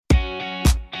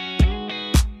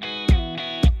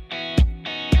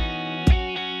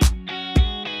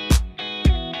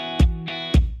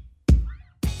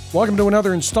Welcome to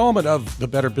another installment of the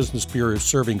Better Business Bureau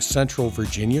serving Central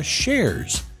Virginia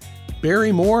Shares.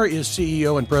 Barry Moore is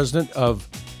CEO and president of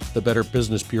the Better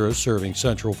Business Bureau serving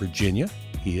Central Virginia.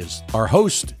 He is our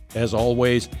host, as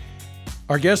always.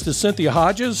 Our guest is Cynthia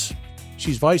Hodges.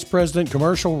 She's Vice President,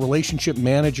 Commercial Relationship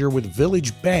Manager with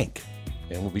Village Bank.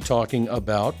 And we'll be talking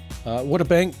about what a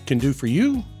bank can do for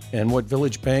you and what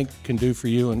Village Bank can do for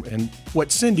you and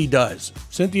what Cindy does.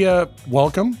 Cynthia,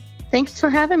 welcome. Thanks for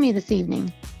having me this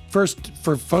evening. First,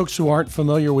 for folks who aren't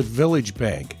familiar with Village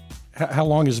Bank, how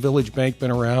long has Village Bank been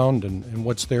around and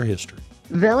what's their history?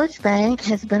 Village Bank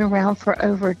has been around for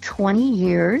over 20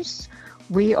 years.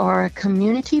 We are a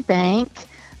community bank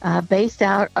based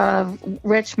out of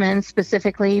Richmond,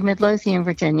 specifically Midlothian,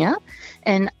 Virginia.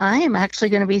 And I am actually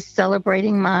going to be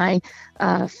celebrating my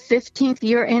 15th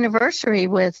year anniversary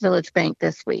with Village Bank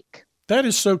this week. That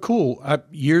is so cool.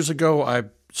 Years ago, I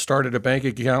started a bank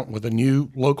account with a new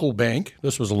local bank.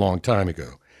 This was a long time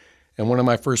ago. And one of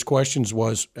my first questions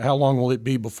was, how long will it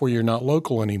be before you're not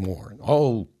local anymore?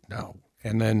 Oh, no.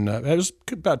 And then that was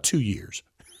about 2 years.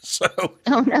 So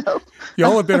oh, no.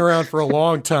 Y'all have been around for a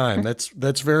long time.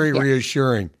 That's very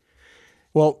reassuring.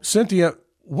 Well, Cynthia,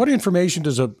 what information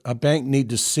does a bank need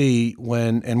to see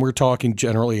when, and we're talking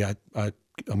generally, I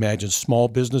imagine small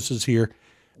businesses here,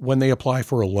 when they apply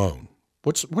for a loan?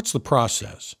 What's the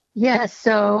process? Yes.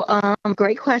 So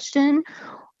great question.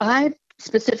 I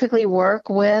specifically work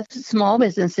with small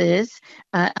businesses.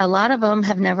 A lot of them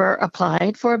have never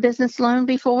applied for a business loan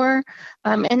before,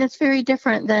 and it's very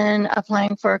different than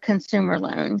applying for a consumer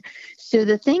loan. So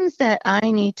the things that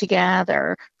I need to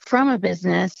gather from a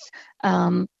business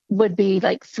would be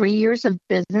like 3 years of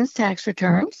business tax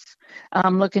returns.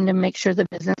 I'm looking to make sure the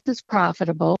business is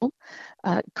profitable.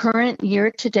 Current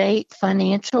year-to-date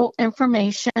financial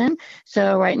information.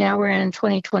 So right now we're in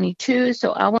 2022.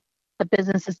 So I want the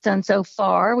business has done so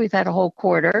far. We've had a whole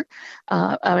quarter.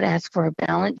 I would ask for a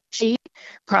balance sheet,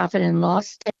 profit and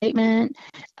loss statement,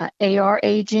 AR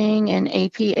aging and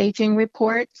AP aging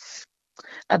reports,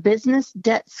 a business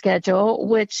debt schedule,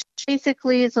 which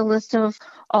basically is a list of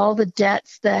all the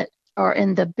debts that are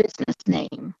in the business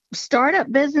name.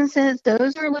 Startup businesses,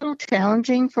 those are a little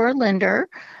challenging for a lender,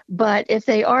 but if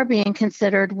they are being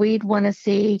considered, we'd want to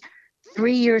see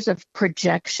 3 years of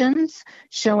projections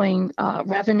showing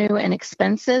revenue and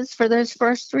expenses for those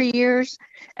first 3 years,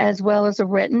 as well as a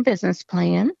written business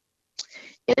plan.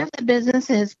 If the business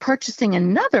is purchasing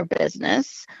another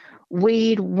business,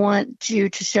 we'd want you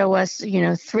to show us,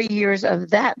 3 years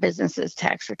of that business's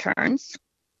tax returns.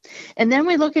 And then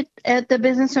we look at the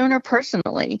business owner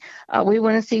personally. We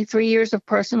want to see 3 years of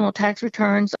personal tax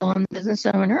returns on the business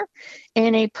owner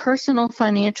and a personal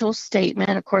financial statement.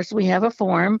 Of course, we have a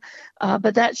form,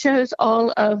 but that shows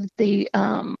all of the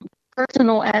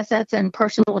personal assets and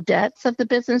personal debts of the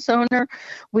business owner.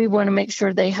 We want to make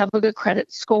sure they have a good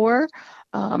credit score.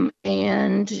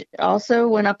 And also,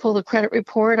 when I pull the credit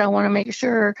report, I want to make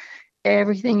sure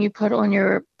everything you put on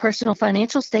your personal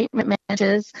financial statement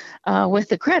matches with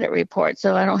the credit report,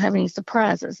 so I don't have any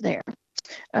surprises there.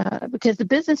 Because the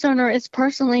business owner is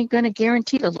personally going to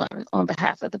guarantee the loan on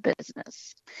behalf of the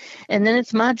business. And then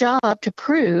it's my job to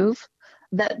prove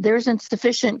that there's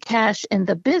insufficient cash in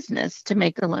the business to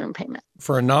make the loan payment.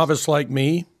 For a novice like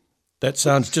me, that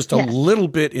sounds just a little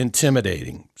bit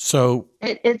intimidating. So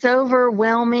it's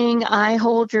overwhelming. I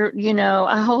hold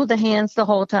I hold the hands the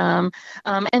whole time.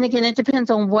 And again, it depends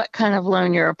on what kind of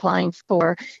loan you're applying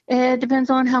for. It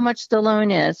depends on how much the loan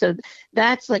is. So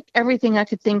that's like everything I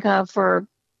could think of for,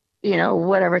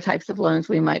 whatever types of loans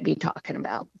we might be talking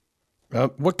about.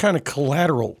 What kind of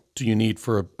collateral do you need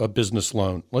for a business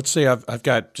loan? Let's say I've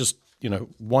got just,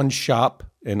 one shop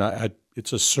and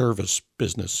it's a service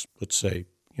business, let's say.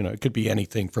 It could be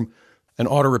anything from an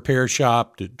auto repair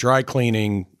shop to dry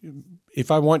cleaning.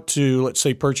 If I want to, let's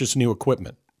say, purchase new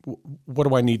equipment, what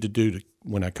do I need to do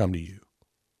when I come to you?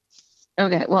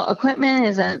 Okay, well, equipment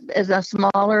is a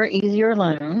smaller, easier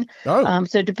loan. Oh.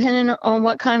 So depending on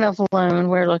what kind of loan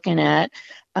we're looking at,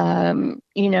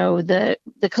 the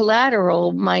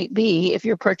collateral might be, if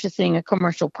you're purchasing a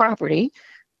commercial property,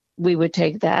 we would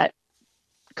take that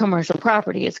commercial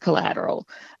property as collateral.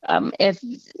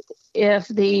 If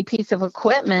the piece of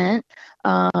equipment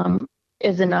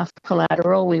is enough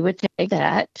collateral, we would take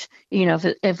that.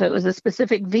 If it was a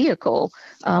specific vehicle,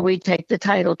 we'd take the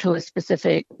title to a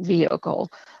specific vehicle.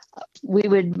 We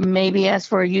would maybe ask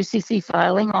for a UCC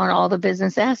filing on all the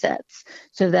business assets.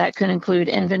 So that could include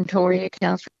inventory,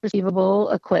 accounts receivable,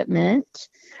 equipment.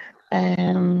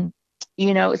 Sometimes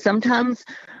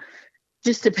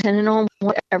just depending on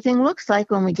what everything looks like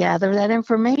when we gather that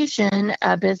information,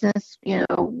 a business,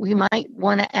 we might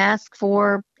want to ask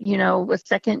for, a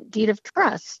second deed of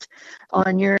trust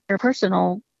on your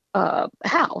personal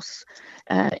house.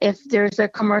 If there's a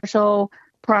commercial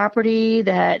property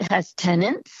that has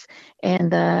tenants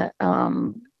and the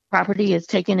property is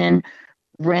taken in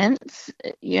rents,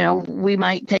 we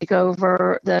might take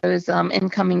over those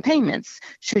incoming payments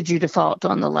should you default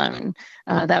on the loan.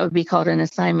 That would be called an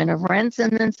assignment of rents.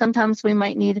 And then sometimes we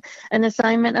might need an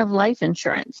assignment of life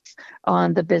insurance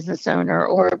on the business owner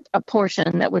or a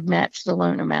portion that would match the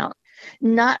loan amount.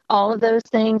 Not all of those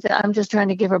things. I'm just trying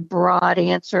to give a broad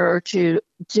answer to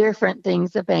different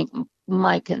things the bank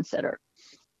might consider.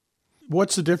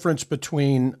 What's the difference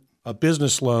between a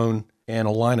business loan and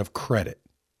a line of credit?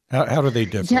 How do they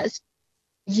differ? Yes.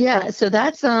 Yeah. So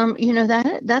that's,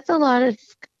 that's a lot of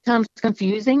times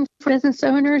confusing for business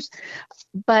owners,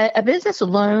 but a business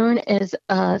loan is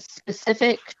a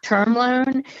specific term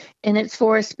loan and it's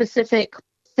for a specific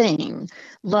thing.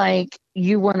 Like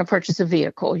you want to purchase a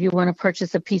vehicle, you want to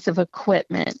purchase a piece of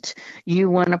equipment, you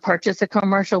want to purchase a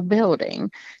commercial building.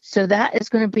 So that is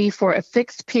going to be for a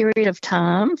fixed period of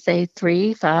time, say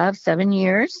 3, 5, 7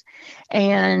 years.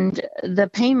 And the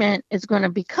payment is going to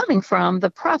be coming from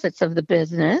the profits of the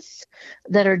business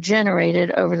that are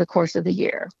generated over the course of the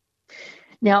year.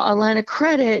 Now, a line of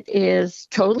credit is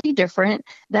totally different.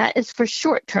 That is for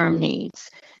short-term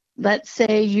needs. Let's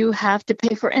say you have to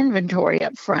pay for inventory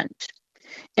up front,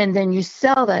 and then you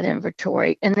sell that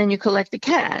inventory, and then you collect the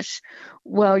cash.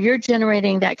 Well, you're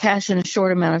generating that cash in a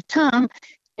short amount of time,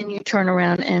 and you turn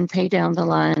around and pay down the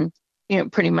line,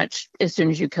 pretty much as soon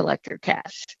as you collect your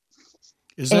cash.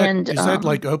 Is that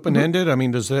like open-ended? I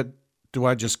mean, do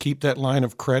I just keep that line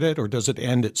of credit, or does it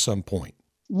end at some point?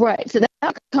 Right. So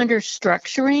that's under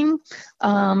structuring.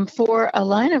 For a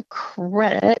line of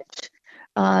credit,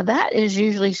 that is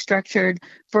usually structured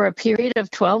for a period of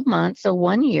 12 months, so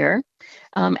 1 year.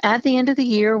 At the end of the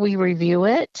year, we review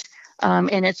it,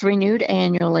 and it's renewed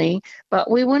annually.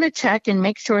 But we want to check and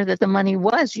make sure that the money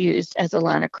was used as a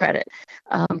line of credit,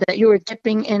 that you were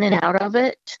dipping in and out of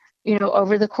it,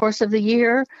 over the course of the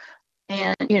year.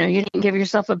 And, you didn't give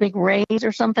yourself a big raise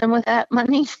or something with that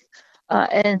money.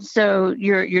 And so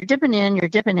you're dipping in, you're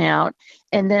dipping out,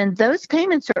 and then those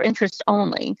payments are interest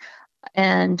only.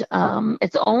 And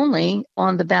it's only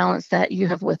on the balance that you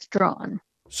have withdrawn.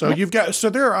 So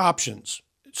there are options.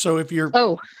 So if you're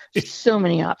so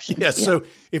many options. Yes. Yeah. So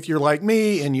if you're like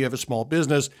me and you have a small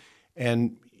business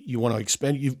and you want to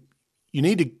expand, you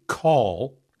need to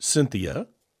call Cynthia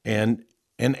and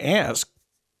ask.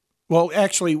 Well,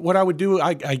 actually, what I would do,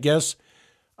 I guess,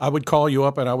 I would call you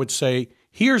up and I would say,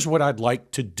 "Here's what I'd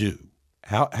like to do.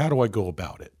 How do I go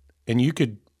about it?" And you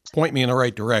could point me in the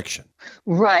right direction.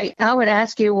 Right. I would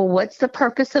ask you, well, what's the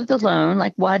purpose of the loan?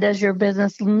 Like, why does your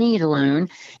business need a loan?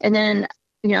 And then,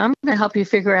 I'm going to help you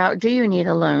figure out, do you need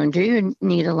a loan? Do you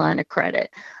need a line of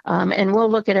credit? And we'll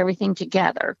look at everything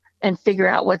together and figure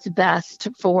out what's best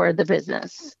for the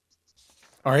business.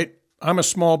 All right. I'm a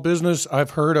small business.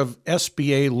 I've heard of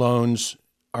SBA loans.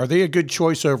 Are they a good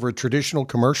choice over a traditional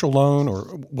commercial loan, or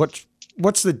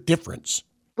what's the difference?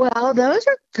 Well, those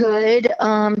are good,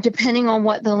 depending on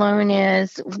what the loan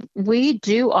is. We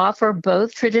do offer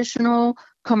both traditional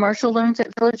commercial loans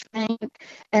at Village Bank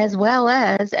as well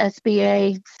as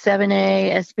SBA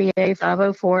 7A, SBA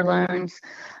 504 loans.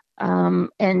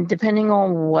 And depending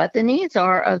on what the needs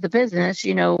are of the business,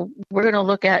 we're going to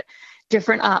look at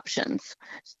different options.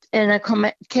 In a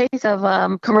case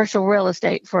of commercial real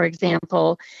estate, for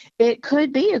example, it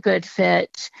could be a good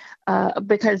fit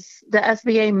because the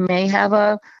SBA may have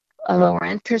a lower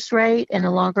interest rate and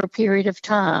a longer period of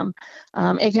time.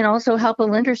 It can also help a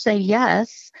lender say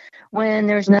yes when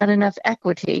there's not enough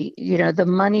equity, the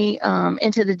money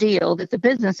into the deal that the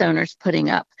business owner's putting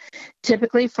up.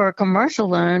 Typically for a commercial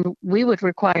loan, we would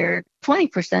require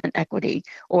 20% equity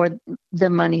or the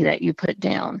money that you put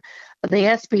down. The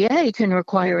SBA can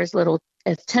require as little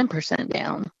as 10%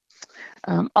 down.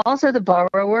 Also, the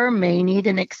borrower may need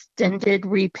an extended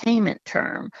repayment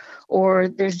term, or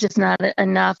there's just not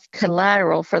enough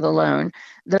collateral for the loan.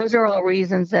 Those are all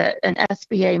reasons that an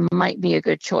SBA might be a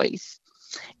good choice.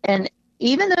 And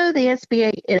even though the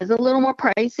SBA is a little more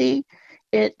pricey,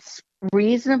 it's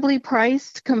reasonably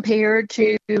priced compared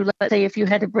to, let's say, if you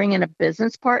had to bring in a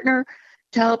business partner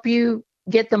to help you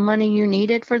get the money you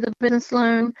needed for the business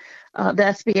loan. The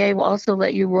SBA will also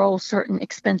let you roll certain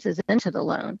expenses into the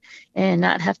loan and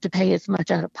not have to pay as much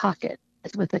out of pocket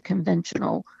as with a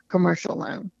conventional commercial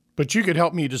loan. But you could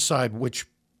help me decide which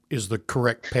is the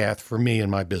correct path for me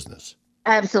and my business.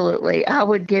 Absolutely. I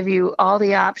would give you all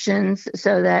the options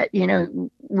so that,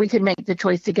 we could make the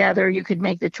choice together. You could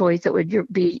make the choice that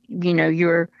would be,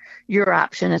 your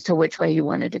option as to which way you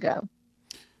wanted to go.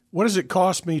 What does it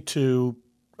cost me to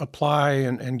apply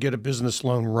and get a business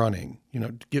loan running?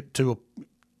 To get to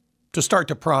start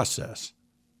the process.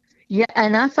 Yeah,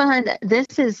 and I find that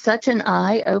this is such an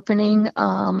eye-opening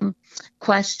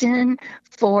question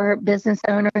for business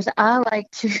owners. I like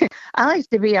to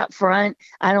be upfront.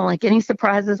 I don't like any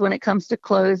surprises when it comes to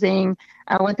closing.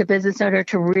 I want the business owner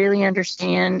to really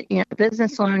understand, a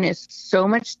business loan is so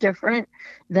much different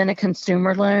than a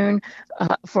consumer loan.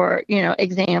 For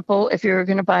example, if you're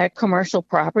going to buy a commercial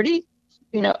property,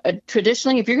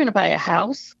 traditionally, if you're going to buy a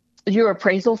house, your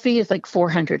appraisal fee is like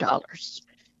 $400.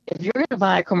 If you're going to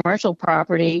buy a commercial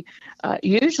property,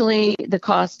 usually the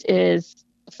cost is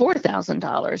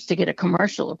 $4,000 to get a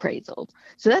commercial appraisal.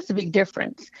 So that's a big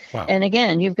difference. Wow. And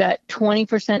again, you've got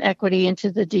 20% equity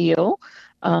into the deal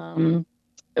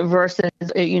versus,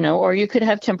 or you could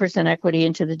have 10% equity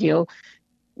into the deal,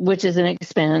 which is an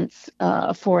expense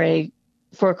for a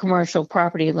commercial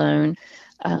property loan.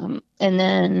 And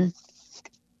then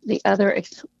the other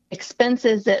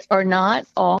expenses that are not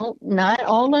all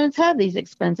loans have these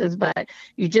expenses, but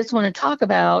you just want to talk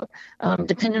about,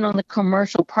 depending on the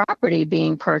commercial property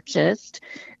being purchased,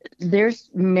 there's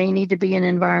may need to be an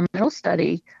environmental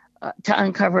study to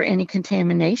uncover any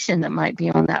contamination that might be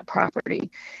on that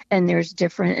property. And there's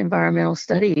different environmental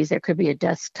studies. There could be a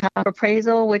desktop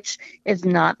appraisal, which is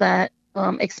not that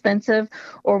expensive,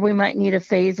 or we might need a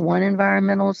phase 1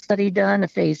 environmental study done, a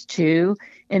phase 2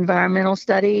 environmental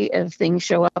study. If things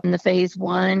show up in the phase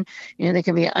 1, there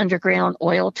can be an underground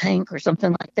oil tank or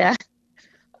something like that.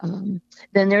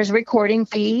 Then there's recording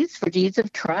fees for deeds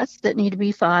of trust that need to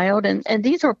be filed, and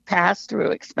these are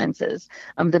pass-through expenses.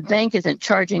 The bank isn't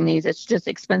charging these; it's just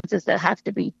expenses that have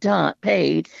to be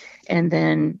paid, and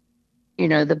then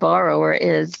the borrower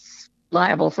is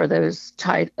liable for those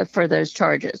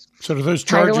charges. So do those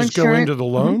charges go into the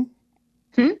loan?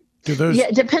 Mm-hmm. Do those?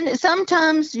 Yeah,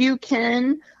 sometimes you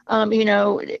can.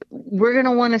 We're going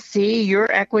to want to see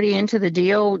your equity into the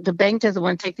deal. The bank doesn't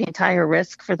want to take the entire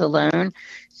risk for the loan.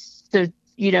 So,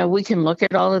 we can look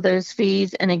at all of those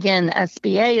fees. And again, the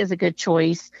SBA is a good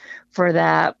choice for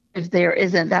that if there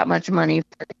isn't that much money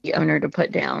for the owner to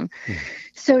put down.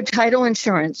 So title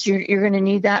insurance, you're going to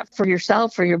need that for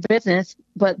yourself, for your business,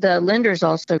 but the lender's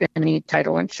also going to need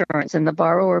title insurance, and the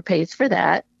borrower pays for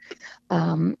that.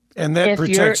 And that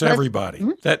protects everybody.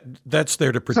 That's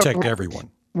there to protect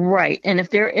everyone. Right. And if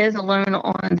there is a loan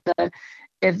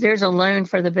if there's a loan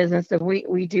for the business, that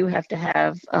we do have to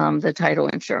have the title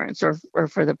insurance or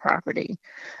for the property.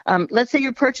 Let's say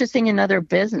you're purchasing another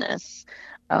business.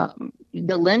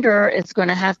 The lender is going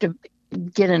to have to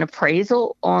get an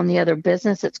appraisal on the other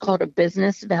business. It's called a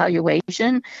business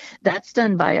valuation. That's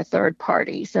done by a third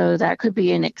party. So that could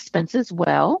be an expense as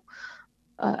well.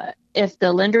 If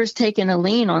the lender's taken a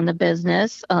lien on the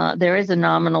business, there is a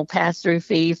nominal pass-through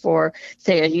fee for,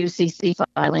 say, a UCC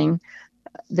filing.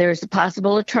 There's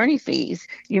possible attorney fees.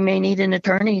 You may need an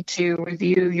attorney to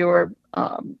review your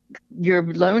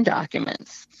loan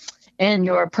documents and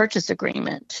your purchase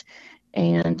agreement.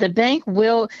 And the bank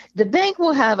will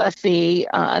have a fee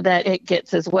that it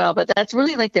gets as well, but that's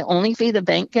really like the only fee the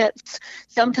bank gets.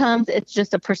 Sometimes it's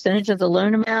just a percentage of the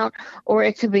loan amount, or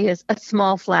it could be a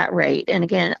small flat rate. And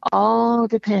again, all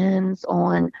depends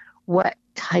on what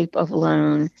type of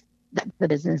loan that the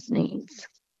business needs.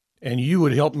 And you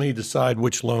would help me decide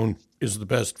which loan is the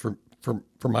best for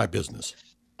my business.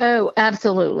 Oh,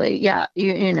 absolutely. Yeah,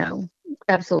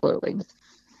 absolutely.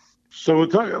 So we'll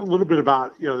talk a little bit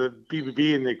about, the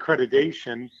BBB and the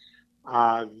accreditation.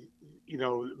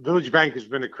 Village Bank has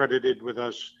been accredited with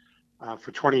us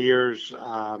for 20 years.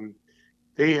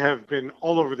 They have been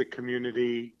all over the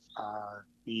community.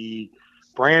 The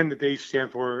brand that they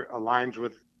stand for aligns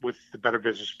with the Better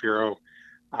Business Bureau.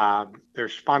 Their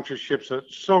sponsorships at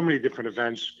so many different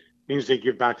events means they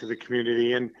give back to the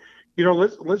community. And,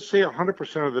 let's say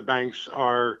 100% of the banks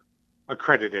are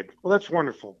accredited. Well, that's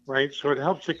wonderful, right? So it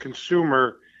helps the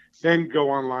consumer then go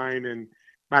online and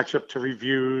match up to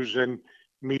reviews and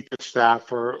meet the staff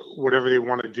or whatever they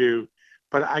want to do.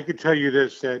 But I can tell you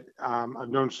this, that I've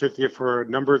known Cynthia for a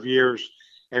number of years,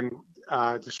 and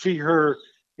to see her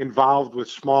involved with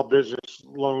small business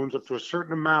loans up to a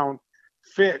certain amount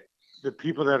fit the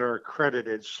people that are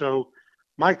accredited. So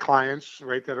my clients,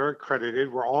 right, that are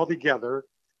accredited, we're all together.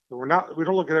 We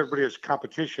don't look at everybody as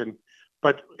competition.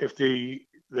 But if the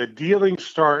dealings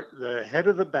start, the head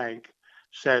of the bank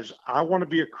says, I want to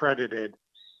be accredited.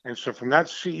 And so from that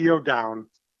CEO down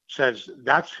says,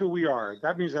 that's who we are.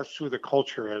 That means that's who the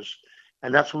culture is.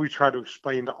 And that's what we try to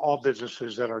explain to all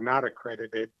businesses that are not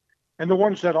accredited. And the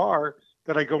ones that are,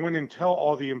 that I go in and tell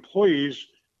all the employees,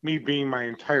 me being my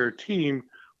entire team,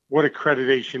 what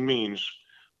accreditation means.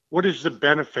 What is the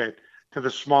benefit to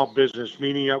the small business,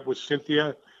 meeting up with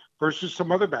Cynthia versus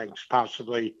some other banks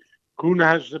possibly? Who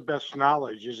has the best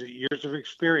knowledge? Is it years of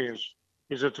experience?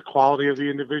 Is it the quality of the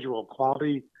individual,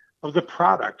 quality of the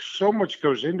product? So much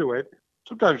goes into it,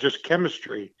 sometimes just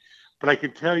chemistry. But I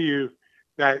can tell you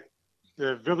that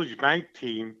the Village Bank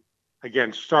team,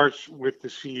 again, starts with the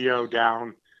CEO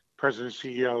down, president,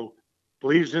 CEO,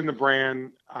 believes in the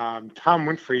brand. Tom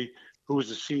Winfrey, who was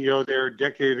the CEO there a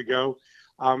decade ago,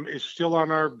 is still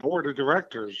on our board of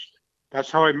directors.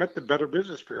 That's how I met the Better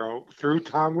Business Bureau, through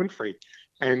Tom Winfrey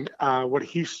and what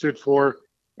he stood for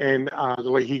and the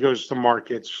way he goes to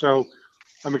market. So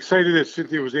I'm excited that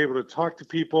Cynthia was able to talk to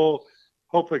people,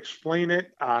 help explain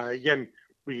it. Again,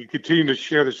 we can continue to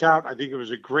share this out. I think it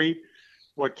was a great,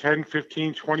 10,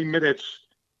 15, 20 minutes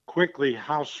quickly,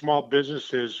 how small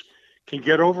businesses can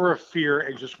get over a fear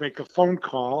and just make a phone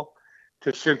call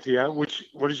to Cynthia.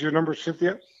 What is your number,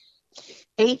 Cynthia?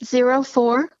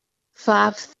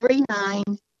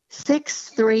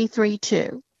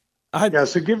 804-539-6332. Yeah,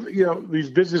 so give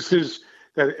these businesses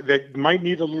that might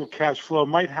need a little cash flow,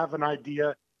 might have an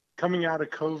idea coming out of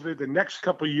COVID. The next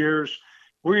couple of years,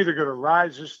 we're either going to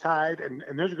rise this tide, and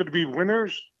there's going to be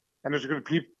winners, and there's going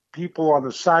to be people on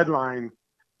the sideline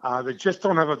that just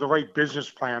don't have the right business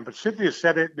plan. But Cynthia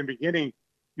said it in the beginning.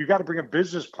 You got to bring a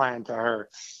business plan to her.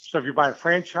 So if you buy a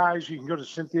franchise, you can go to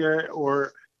Cynthia,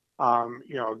 or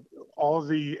all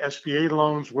the SBA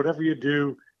loans, whatever you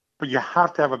do, but you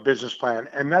have to have a business plan.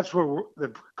 And that's where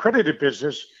the accredited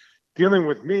business, dealing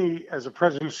with me as a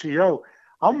president and CEO,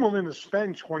 I'm willing to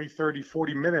spend 20, 30,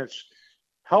 40 minutes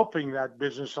helping that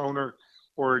business owner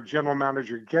or general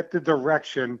manager get the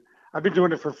direction. I've been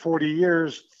doing it for 40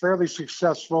 years, fairly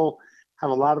successful,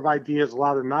 have a lot of ideas, a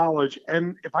lot of knowledge.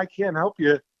 And if I can't help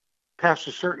you past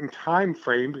a certain time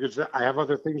frame because I have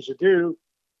other things to do,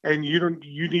 and you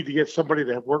need to get somebody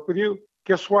to work with you,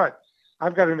 guess what?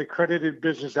 I've got an accredited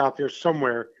business out there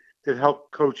somewhere that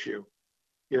help coach you,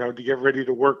 to get ready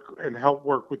to work and help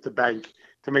work with the bank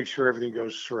to make sure everything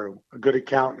goes through. A good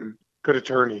accountant, good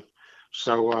attorney.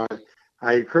 So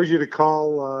I encourage you to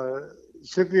call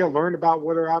Cynthia, learn about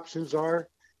what her options are,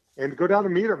 and go down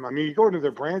and meet them. I mean, you go into their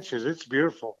branches, it's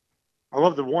beautiful. I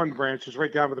love the one branch. It's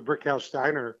right down by the Brick House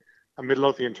Diner on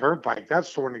Midlothian Turnpike.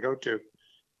 That's the one to go to.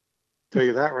 Tell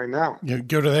you that right now. You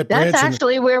go to that branch. That's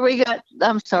actually where we got.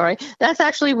 I'm sorry. That's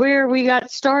actually where we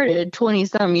got started 20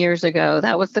 some years ago.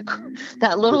 That was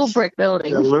that little brick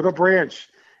building. The little branch.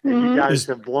 And you guys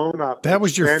have blown up. That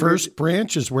was your first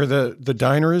branch, is where the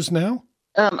diner is now?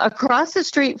 Across the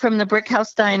street from the Brick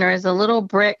House Diner is a little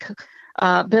brick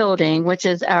building, which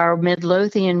is our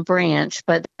Midlothian branch.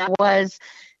 But that was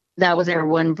our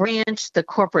one branch. The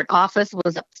corporate office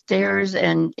was upstairs,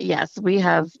 and yes,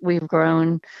 we've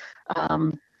grown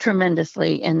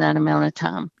tremendously in that amount of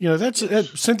time.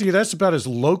 That's Cynthia. That's about as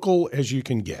local as you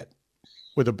can get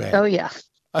with a bank. Oh yeah,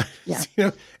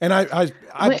 yeah. And I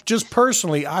just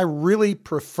personally, I really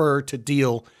prefer to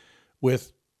deal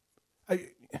with.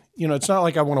 It's not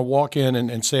like I want to walk in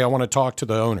and say I want to talk to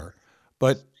the owner,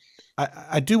 but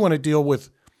I do want to deal with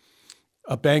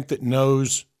a bank that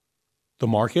knows the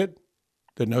market,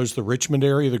 that knows the Richmond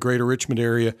area, the greater Richmond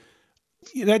area.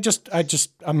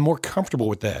 I'm more comfortable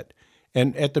with that.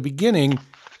 And at the beginning,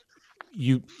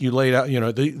 you laid out,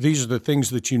 these are the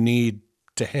things that you need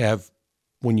to have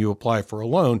when you apply for a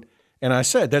loan. And I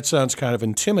said, that sounds kind of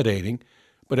intimidating,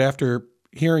 but after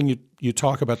hearing you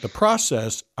talk about the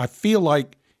process, I feel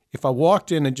like if I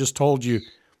walked in and just told you,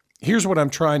 here's what I'm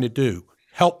trying to do,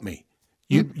 help me,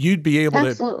 you'd be able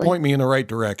to point me in the right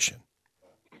direction.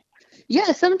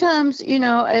 Yeah, sometimes,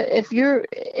 if you're,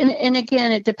 and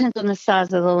again, it depends on the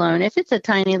size of the loan. If it's a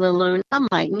tiny little loan, I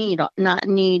might not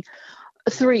need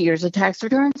 3 years of tax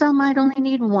returns. I might only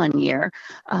need 1 year.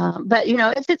 But,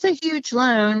 if it's a huge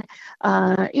loan,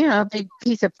 a big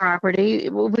piece of property,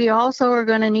 we also are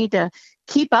going to need to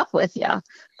keep up with you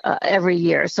every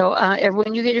year. So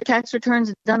when you get your tax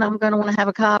returns done, I'm going to want to have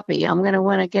a copy. I'm going to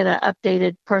want to get an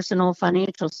updated personal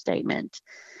financial statement.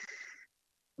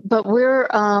 But we're,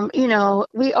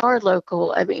 we are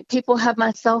local. I mean, people have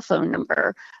my cell phone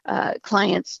number,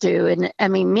 clients do. And I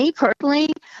mean, me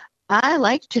personally, I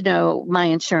like to know my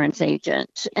insurance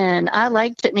agent, and I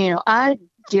like to, I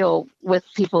deal with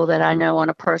people that I know on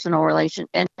a personal relation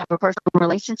and have a personal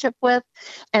relationship with.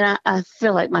 And I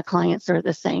feel like my clients are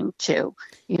the same too.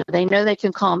 They know they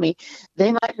can call me.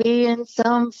 They might be in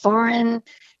some foreign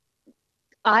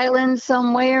island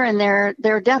somewhere and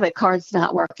their debit card's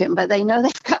not working, but they know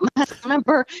they've got my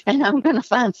number and I'm going to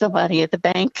find somebody at the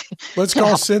bank. Let's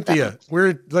call Cynthia.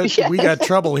 We got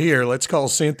trouble here. Let's call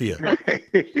Cynthia.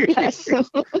 Yes.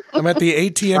 I'm at the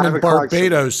ATM in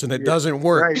Barbados and it doesn't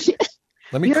work. Right.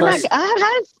 Let me call.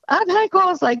 I've had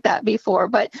calls like that before,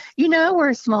 but we're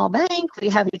a small bank. We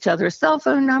have each other's cell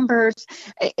phone numbers.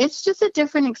 It's just a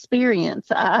different experience.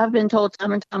 I've been told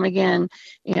time and time again,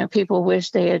 people wish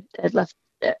they had left.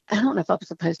 I don't know if I'm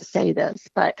supposed to say this,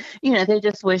 but they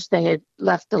just wish they had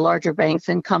left the larger banks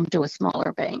and come to a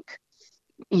smaller bank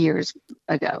years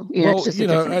ago. Well,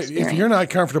 if you're not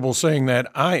comfortable saying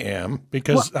that, I am,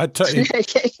 because I tell you,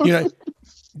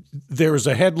 there was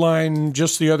a headline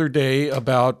just the other day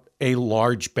about a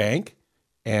large bank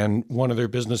and one of their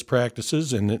business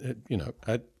practices. And,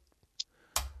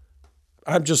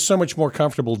 I'm just so much more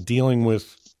comfortable dealing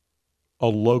with a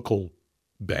local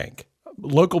bank,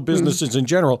 local businesses in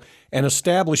general, and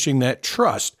establishing that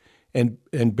trust. And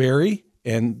Barry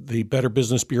and the Better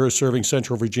Business Bureau serving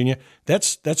Central Virginia,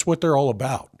 that's what they're all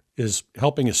about, is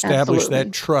helping establish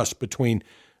that trust between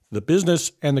the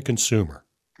business and the consumer.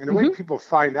 And the way people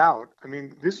find out,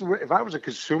 this is if I was a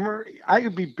consumer, I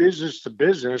could be business to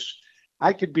business.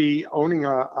 I could be owning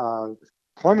a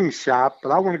plumbing shop, but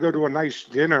I want to go to a nice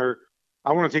dinner.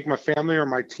 I want to take my family or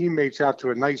my teammates out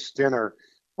to a nice dinner.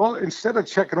 Well, instead of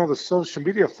checking all the social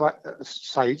media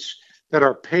sites that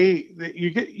are paid,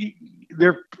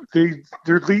 they're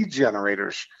lead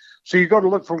generators. So you go to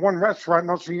look for one restaurant, and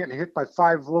also you're getting hit by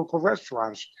 5 local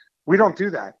restaurants. We don't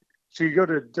do that. So you go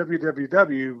to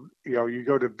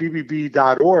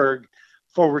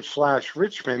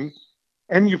bbb.org/Richmond,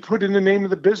 and you put in the name of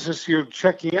the business you're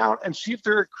checking out and see if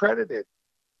they're accredited.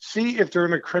 See if they're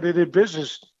an accredited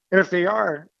business. And if they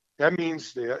are, that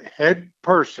means the head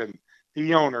person,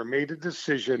 the owner, made a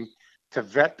decision to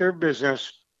vet their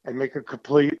business and make a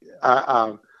complete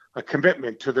a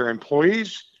commitment to their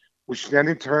employees, which then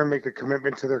in turn make a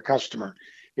commitment to their customer.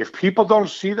 If people don't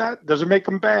see that, doesn't make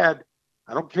them bad.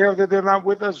 I don't care that they're not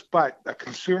with us, but a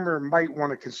consumer might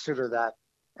want to consider that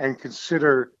and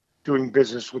consider doing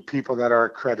business with people that are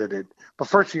accredited. But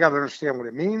first, you got to understand what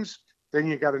it means. Then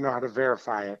you got to know how to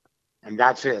verify it. And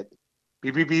that's it.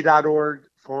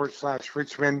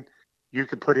 bbb.org/Richmond. You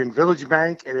can put in Village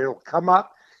Bank and it'll come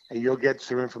up and you'll get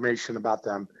some information about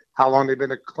them. How long they've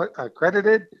been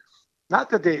accredited. Not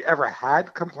that they ever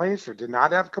had complaints or did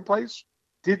not have complaints.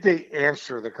 Did they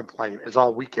answer the complaint is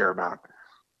all we care about.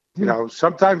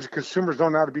 Sometimes consumers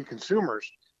don't know how to be consumers.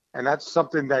 And that's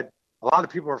something that a lot of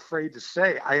people are afraid to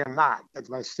say. I am not at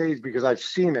my stage because I've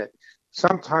seen it.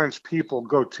 Sometimes people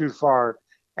go too far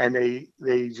and they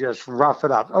just rough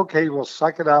it up. Okay, we'll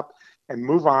suck it up and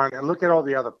move on and look at all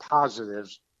the other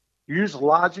positives. Use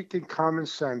logic and common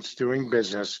sense doing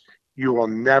business. You will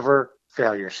never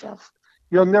fail yourself.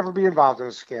 You'll never be involved in a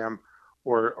scam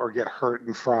or get hurt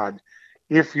in fraud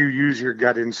if you use your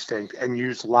gut instinct and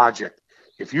use logic.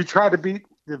 If you try to beat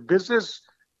the business,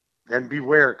 then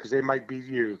beware because they might beat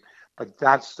you. But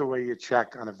that's the way you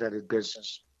check on a vetted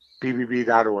business.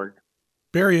 bbb.org.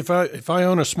 Barry, if I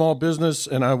own a small business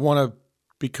and I want to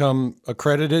become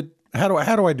accredited, how do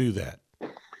I do that?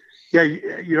 Yeah,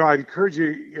 I encourage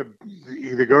you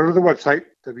either go to the website,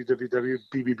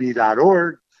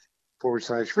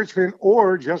 www.bbb.org/Richmond,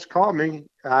 or just call me.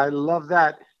 I love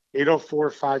that.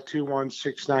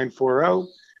 804-521-6940.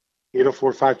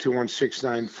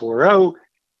 804-521-6940.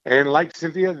 And like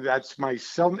Cynthia, that's my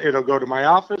cell. It'll go to my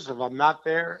office. If I'm not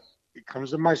there, it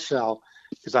comes to my cell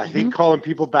because I hate calling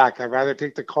people back. I'd rather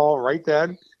take the call right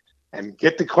then and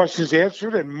get the questions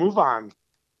answered and move on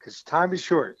because time is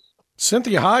short.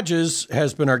 Cynthia Hodges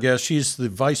has been our guest. She's the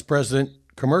Vice President,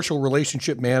 Commercial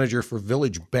Relationship Manager for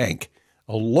Village Bank,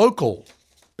 a local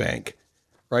bank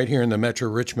right here in the Metro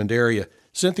Richmond area.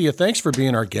 Cynthia, thanks for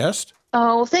being our guest.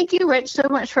 Oh, thank you, Rich, so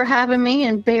much for having me.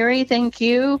 And Barry, thank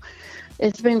you.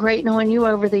 It's been great knowing you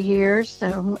over the years.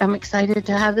 So I'm excited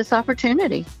to have this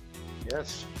opportunity.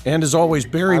 Yes. And as always,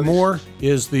 Barry Moore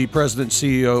is the President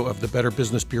CEO of the Better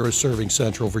Business Bureau serving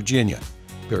Central Virginia.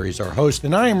 Barry's our host,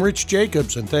 and I am Rich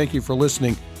Jacobs, and thank you for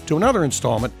listening to another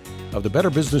installment of the Better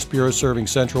Business Bureau serving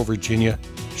Central Virginia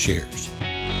Shares.